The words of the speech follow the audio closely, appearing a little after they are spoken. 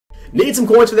Need some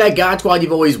coins for that God Squad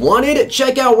you've always wanted?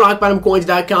 Check out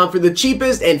rockbottomcoins.com for the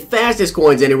cheapest and fastest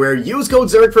coins anywhere. Use code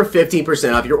ZIRK for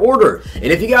 15% off your order. And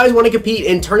if you guys want to compete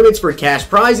in tournaments for cash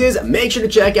prizes, make sure to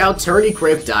check out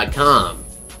tourneycrypt.com.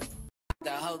 The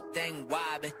whole thing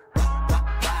wobbin'.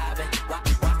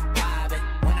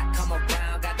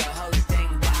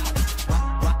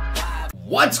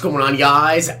 What's going on,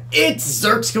 guys? It's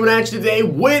Zirksee coming at you today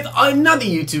with another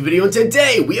YouTube video, and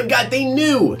today we have got the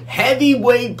new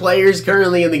heavyweight players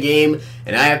currently in the game,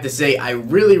 and I have to say I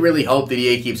really hope that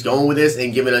EA keeps going with this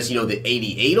and giving us, you know, the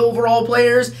 88 overall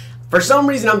players. For some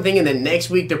reason I'm thinking that next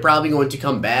week they're probably going to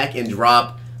come back and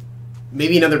drop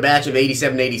maybe another batch of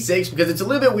 87, 86, because it's a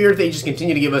little bit weird if they just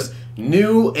continue to give us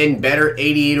new and better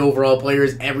 88 overall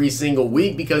players every single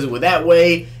week, because with that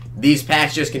way these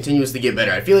packs just continuously get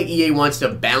better. I feel like EA wants to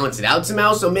balance it out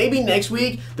somehow, so maybe next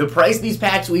week the price of these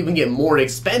packs will even get more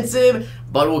expensive,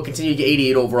 but we'll continue to get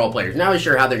 88 overall players. Not really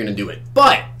sure how they're going to do it.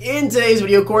 But in today's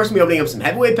video, of course, we'll be opening up some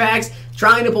heavyweight packs,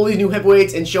 trying to pull these new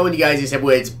heavyweights and showing you guys these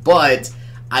heavyweights. But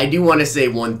I do want to say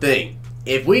one thing.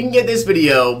 If we can get this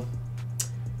video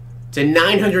to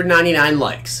 999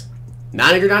 likes,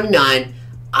 999,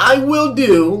 I will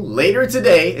do, later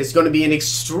today, it's going to be an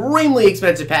extremely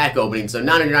expensive pack opening, so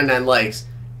 999 likes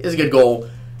is a good goal.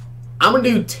 I'm going to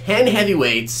do 10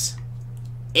 heavyweights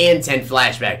and 10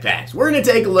 flashback packs. We're going to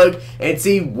take a look and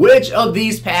see which of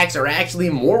these packs are actually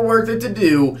more worth it to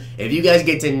do. If you guys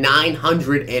get to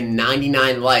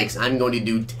 999 likes, I'm going to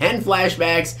do 10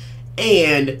 flashbacks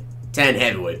and 10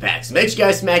 heavyweight packs. Make sure you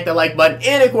guys smack that like button,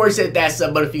 and of course hit that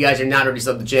sub button if you guys are not already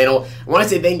subbed to the channel. I want to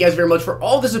say thank you guys very much for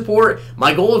all the support.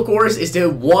 My goal, of course, is to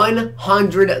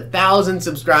 100,000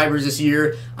 subscribers this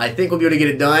year. I think we'll be able to get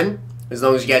it done as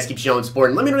long as you guys keep showing support.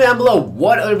 And let me know down below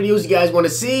what other videos you guys want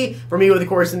to see from me over the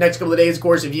course of the next couple of days. Of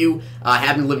course, if you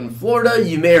happen to live in Florida,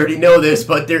 you may already know this,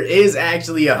 but there is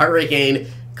actually a hurricane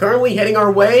currently heading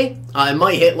our way. It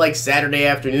might hit like Saturday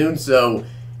afternoon, so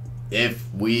if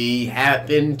we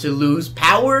happen to lose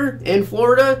power in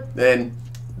Florida, then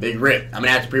big rip. I'm going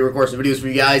to have to pre-record some videos for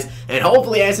you guys, and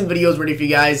hopefully I have some videos ready for you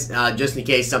guys just in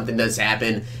case something does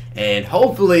happen, and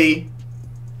hopefully,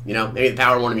 you know, maybe the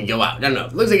power won't even go out. I don't know.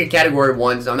 It looks like a category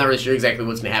 1, so I'm not really sure exactly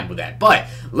what's going to happen with that. But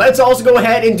let's also go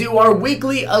ahead and do our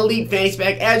weekly Elite Fantasy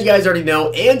Pack. As you guys already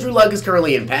know, Andrew Luck is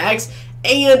currently in packs,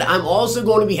 and I'm also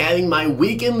going to be having my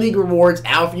Weekend League rewards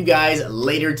out for you guys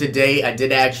later today. I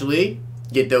did actually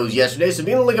get those yesterday, so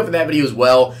be on the lookout for that video as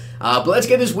well. But let's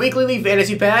get this weekly League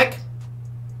Fantasy Pack.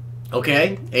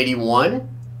 Okay, 81.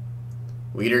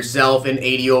 We get ourselves an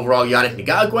 80 overall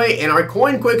Yanda and our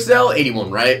coin quick sell,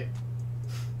 81, right?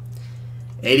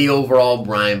 80 overall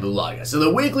Brian Bulaga. So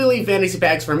the weekly League Fantasy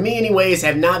Packs, for me anyways,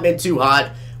 have not been too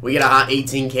hot. We get a hot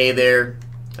 18K there.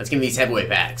 Let's give me these heavyweight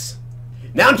packs.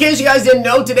 Now, in case you guys didn't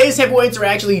know, today's heavyweights are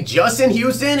actually Justin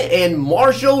Houston and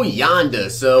Marshall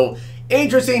Yanda. So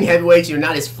interesting heavyweights. You're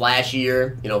not as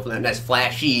flashier, you know, not as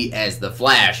flashy as the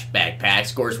Flash backpacks,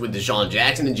 of course, with Deshaun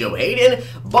Jackson and Joe Hayden.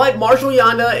 But Marshall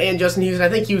Yanda and Justin Houston, I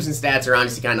think Houston's stats are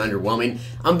honestly kind of underwhelming.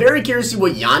 I'm very curious to see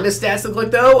what Yanda's stats look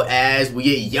like, though, as we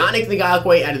get Yannick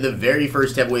Ngakoue out of the very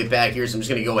first heavyweight pack here. So I'm just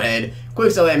going to go ahead,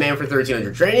 quick sell that man for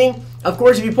 1,300 training. Of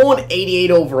course, if you pull an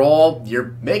 88 overall,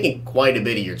 you're making quite a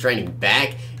bit of your training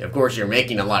back. Of course, you're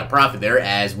making a lot of profit there,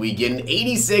 as we get an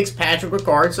 86 Patrick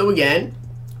Ricard. So again,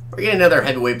 we're getting another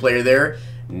heavyweight player there.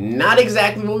 Not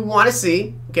exactly what we want to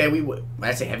see. Okay,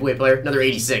 I say heavyweight player? Another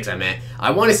 86, I meant.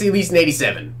 I want to see at least an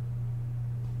 87.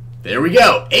 There we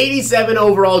go. 87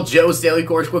 overall Joe Staley,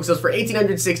 course quick sales for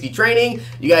 1,860 training.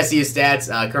 You guys see his stats.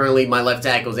 Currently, my left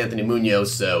tackle is Anthony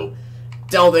Munoz, so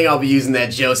don't think I'll be using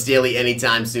that Joe Staley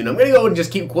anytime soon. I'm going to go and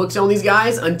just keep quick selling these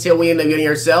guys until we end up getting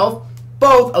ourselves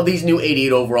both of these new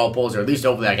 88 overall pulls, or at least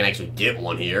hopefully I can actually get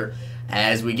one here,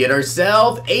 as we get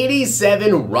ourselves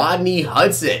 87 Rodney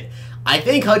Hudson. I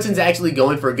think Hudson's actually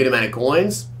going for a good amount of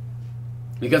coins,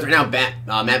 because right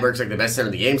now Matt Burke's like the best center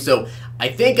in the game, so I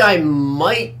think I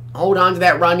might hold on to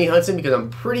that Rodney Hudson, because I'm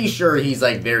pretty sure he's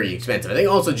like very expensive. I think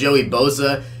also Joey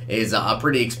Bosa is a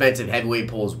pretty expensive heavyweight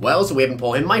pull as well, so we haven't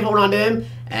pulled him. Might hold on to him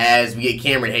as we get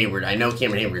Cameron Hayward. I know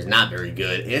Cameron Hayward is not very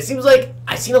good, and it seems like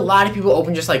I've seen a lot of people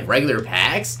open just like regular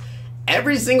packs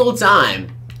every single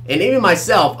time. And even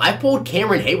myself, I pulled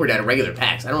Cameron Hayward out of regular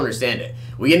packs. I don't understand it.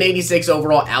 We get an 86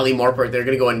 overall Ali Marpert. They're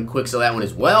going to go ahead and quick sell that one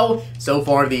as well. So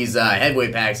far, these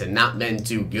heavyweight packs have not been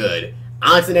too good.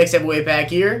 On to the next heavyweight pack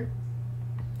here.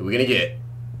 Who are we going to get?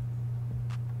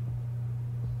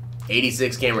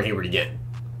 86 Cameron Hayward again.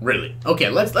 Really? Okay,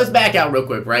 let's back out real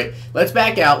quick, right? Let's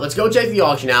back out. Let's go check the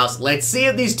auction house. Let's see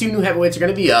if these two new heavyweights are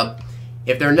going to be up.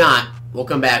 If they're not, we'll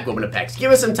come back, open the packs.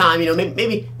 Give us some time, you know,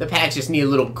 maybe the packs just need a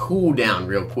little cool down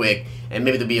real quick, and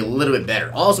maybe they'll be a little bit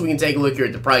better. Also, we can take a look here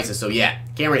at the prices. So, yeah,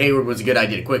 Cameron Hayward was a good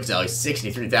idea to quick sell. He's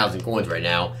 63,000 coins right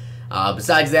now.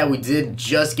 Besides that, we did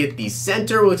just get the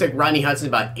center. It looks like Rodney Hudson's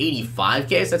about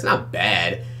 85K, so that's not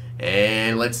bad.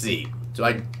 And let's see. So,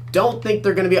 I don't think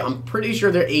they're going to be, I'm pretty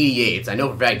sure they're 88s. I know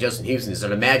for a fact Justin Houston is, so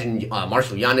I'd imagine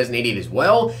Marshall Yanda is an 88 as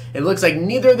well. It looks like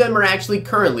neither of them are actually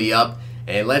currently up.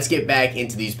 And let's get back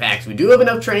into these packs. We do have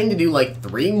enough training to do like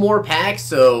 3 more packs,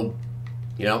 so,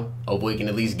 you know, hopefully we can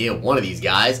at least get one of these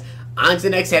guys. On to the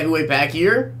next heavyweight pack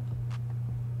here.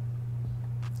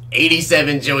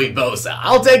 87 Joey Bosa.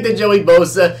 I'll take the Joey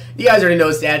Bosa. You guys already know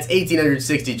stats.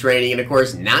 1860 training, and of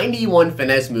course 91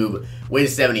 finesse move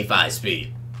with 75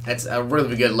 speed. That's a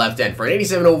really good left end. For an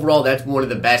 87 overall, that's one of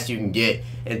the best you can get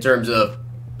in terms of,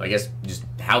 I guess, just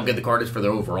how good the card is for the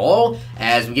overall.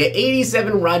 As we get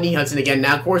 87 Rodney Hudson again.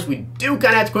 Now, of course, we do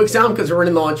kind of have to quick sell him because we're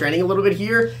running low on training a little bit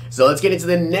here. So let's get into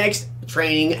the next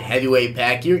training heavyweight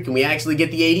pack here. Can we actually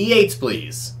get the 88s,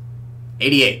 please?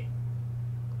 88.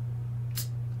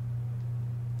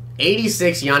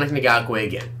 86 Yannick Ngakoue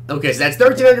again. Okay, so that's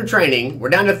 1,300 training. We're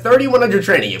down to 3,100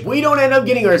 training. If we don't end up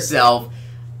getting ourselves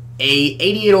a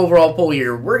 88 overall pull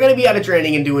here, we're going to be out of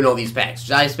training and doing all these packs.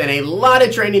 So I spent a lot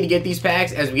of training to get these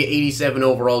packs as we get 87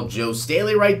 overall Joe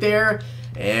Staley right there.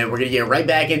 And we're going to get right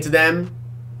back into them.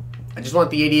 I just want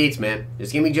the 88s, man.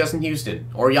 Just give me Justin Houston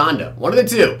or Yanda. One of the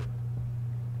two.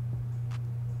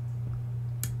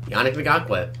 Yannick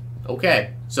Ngakoue.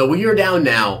 Okay, so we are down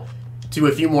now to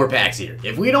a few more packs here.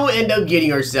 If we don't end up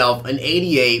getting ourselves an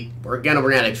 88, we're going to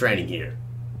run out of training here.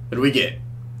 What do we get?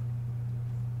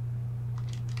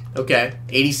 Okay,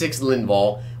 86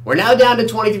 Lindvall. We're now down to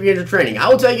 2,300 training. I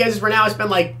will tell you guys this for now. I spent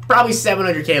like probably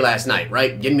 700K last night,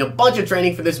 right? Getting a bunch of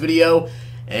training for this video,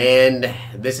 and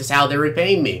this is how they're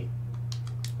repaying me.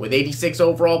 With 86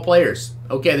 overall players.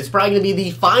 Okay, this is probably going to be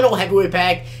the final heavyweight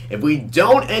pack. If we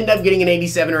don't end up getting an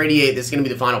 87 or 88, this is going to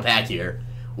be the final pack here.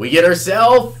 We get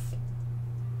ourselves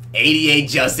 88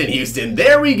 Justin Houston.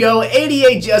 There we go,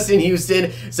 88 Justin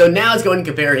Houston. So now it's going to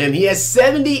compare him. He has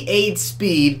 78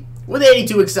 speed with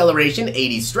 82 acceleration,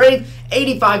 80 strength,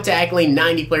 85 tackling,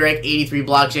 90 play rec, 83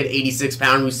 block shed, 86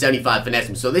 power move, 75 finesse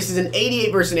move. So this is an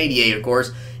 88 versus an 88, of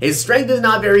course. His strength is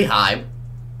not very high,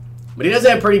 but he does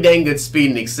have pretty dang good speed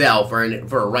and excel for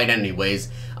a right end anyways.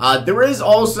 There is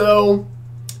also,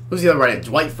 who's the other right end?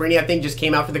 Dwight Freeney, I think, just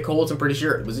came out for the Colts, I'm pretty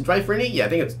sure. Was it Dwight Freeney? Yeah, I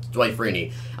think it's Dwight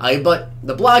Freeney. But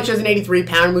the block shed is an 83,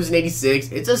 power moves an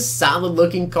 86. It's a solid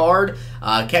looking card.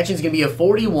 Catching is going to be a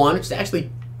 41, which is actually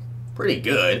pretty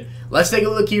good. Let's take a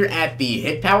look here at the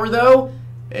hit power, though.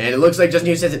 And it looks like Justin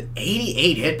Houston has an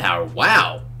 88 hit power.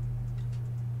 Wow.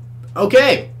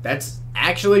 Okay, that's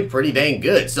actually pretty dang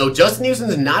good. So Justin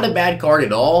Houston's not a bad card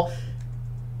at all.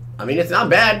 I mean, it's not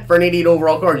bad for an 88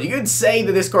 overall card. You could say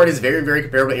that this card is very, very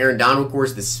comparable to Aaron Donald. Of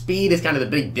course, the speed is kind of the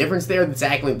big difference there, the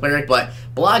tackling play rate, but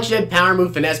block shed, power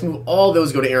move, finesse move, all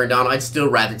those go to Aaron Donald. I'd still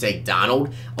rather take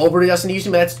Donald over to Justin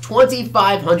Houston, but that's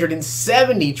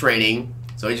 2,570 training.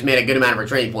 So he just made a good amount of our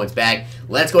training points back.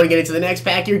 Let's go and get into the next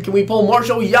pack here. Can we pull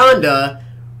Marshall Yanda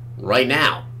right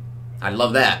now? I'd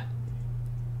love that.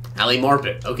 Ali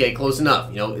Marpet. Okay, close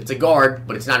enough. You know, it's a guard,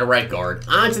 but it's not a right guard.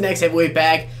 On to the next heavyweight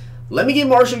pack. Let me get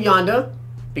Marshall Yanda,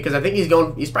 because I think he's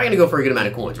probably going to go for a good amount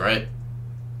of coins, right?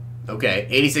 Okay,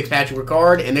 86 Patrick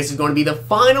Ricard, and this is going to be the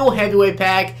final heavyweight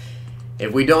pack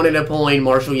if we don't end up pulling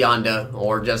Marshall Yanda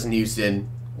or Justin Houston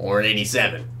or an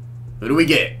 87. Who do we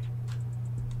get?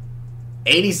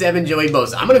 87 Joey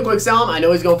Bosa. I'm going to quick sell him. I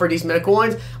know he's going for a decent amount of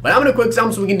coins, but I'm going to quick sell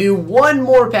him so we can do one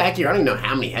more pack here. I don't even know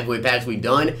how many heavyweight packs we've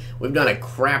done. We've done a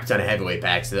crap ton of heavyweight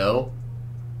packs, though.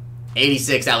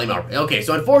 86 Ali Marpet. Okay,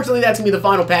 so unfortunately, that's going to be the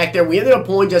final pack there. We ended up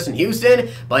pulling Justin Houston,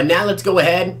 but now let's go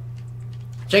ahead,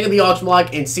 check out the auction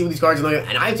block, and see what these cards are looking.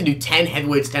 And I have to do 10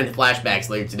 heavyweights, 10 flashbacks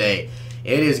later today.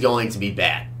 It is going to be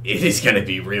bad. It is going to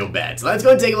be real bad. So let's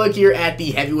go and take a look here at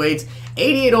the heavyweights.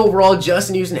 88 overall,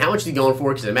 Justin Houston. How much is he going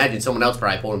for? Because I imagine someone else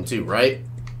probably pulled him too, right?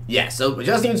 Yeah, so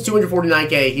Justin Houston,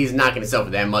 249K. He's not going to sell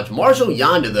for that much. Marshall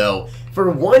Yanda, though, for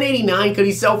 189, could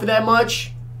he sell for that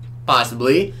much?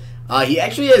 Possibly. He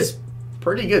actually has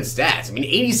pretty good stats. I mean,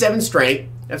 87 strength.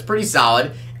 That's pretty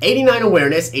solid. 89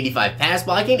 awareness, 85 pass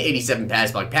blocking, 87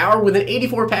 pass block power with an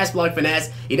 84 pass block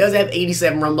finesse. He does have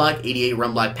 87 run block, 88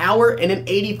 run block power, and an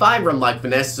 85 run block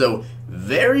finesse. So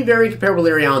very, very comparable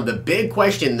area on. The big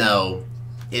question, though,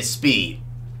 is speed.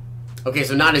 Okay,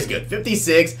 so not as good.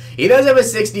 56. He does have a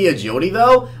 60 agility,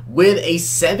 though, with a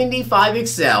 75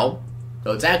 excel.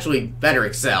 So it's actually better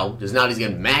excel. Just not as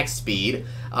good max speed.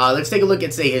 Let's take a look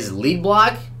at, say, his lead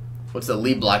block. What's the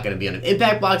lead block going to be on him?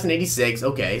 Impact block's an 86.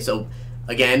 Okay, so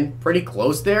Again, pretty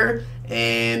close there.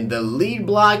 And the lead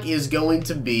block is going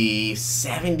to be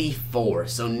 74.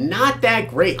 So not that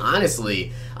great,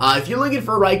 honestly. If you're looking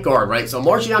for a right guard, right? So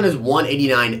Marshall Yanda is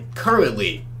 189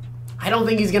 currently. I don't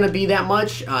think he's going to be that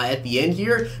much at the end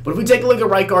here. But if we take a look at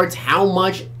right guards, how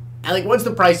much, like, what's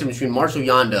the price difference between Marshall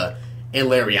Yanda and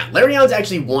Larry Allen? Larry Allen's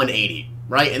actually 180.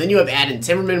 Right, and then you have Adam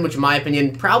Timmerman, which in my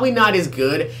opinion, probably not as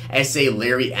good as, say,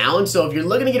 Larry Allen. So if you're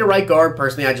looking to get a right guard,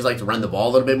 personally, I just like to run the ball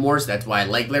a little bit more, so that's why I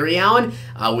like Larry Allen.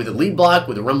 With a lead block,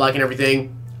 with a run block and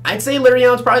everything, I'd say Larry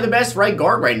Allen's probably the best right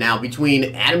guard right now.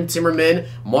 Between Adam Timmerman,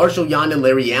 Marshall Yanda, and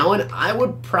Larry Allen, I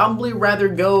would probably rather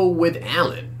go with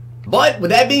Allen. But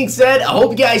with that being said, I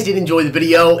hope you guys did enjoy the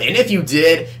video, and if you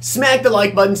did, smack the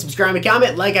like button, subscribe, and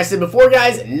comment. Like I said before,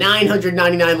 guys,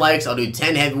 999 likes, I'll do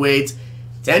 10 heavyweights,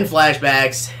 10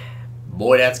 flashbacks.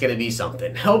 Boy, that's going to be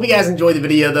something. Hope you guys enjoyed the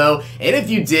video, though. And if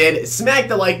you did, smack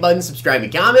the like button, subscribe,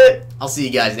 and comment. I'll see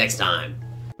you guys next time.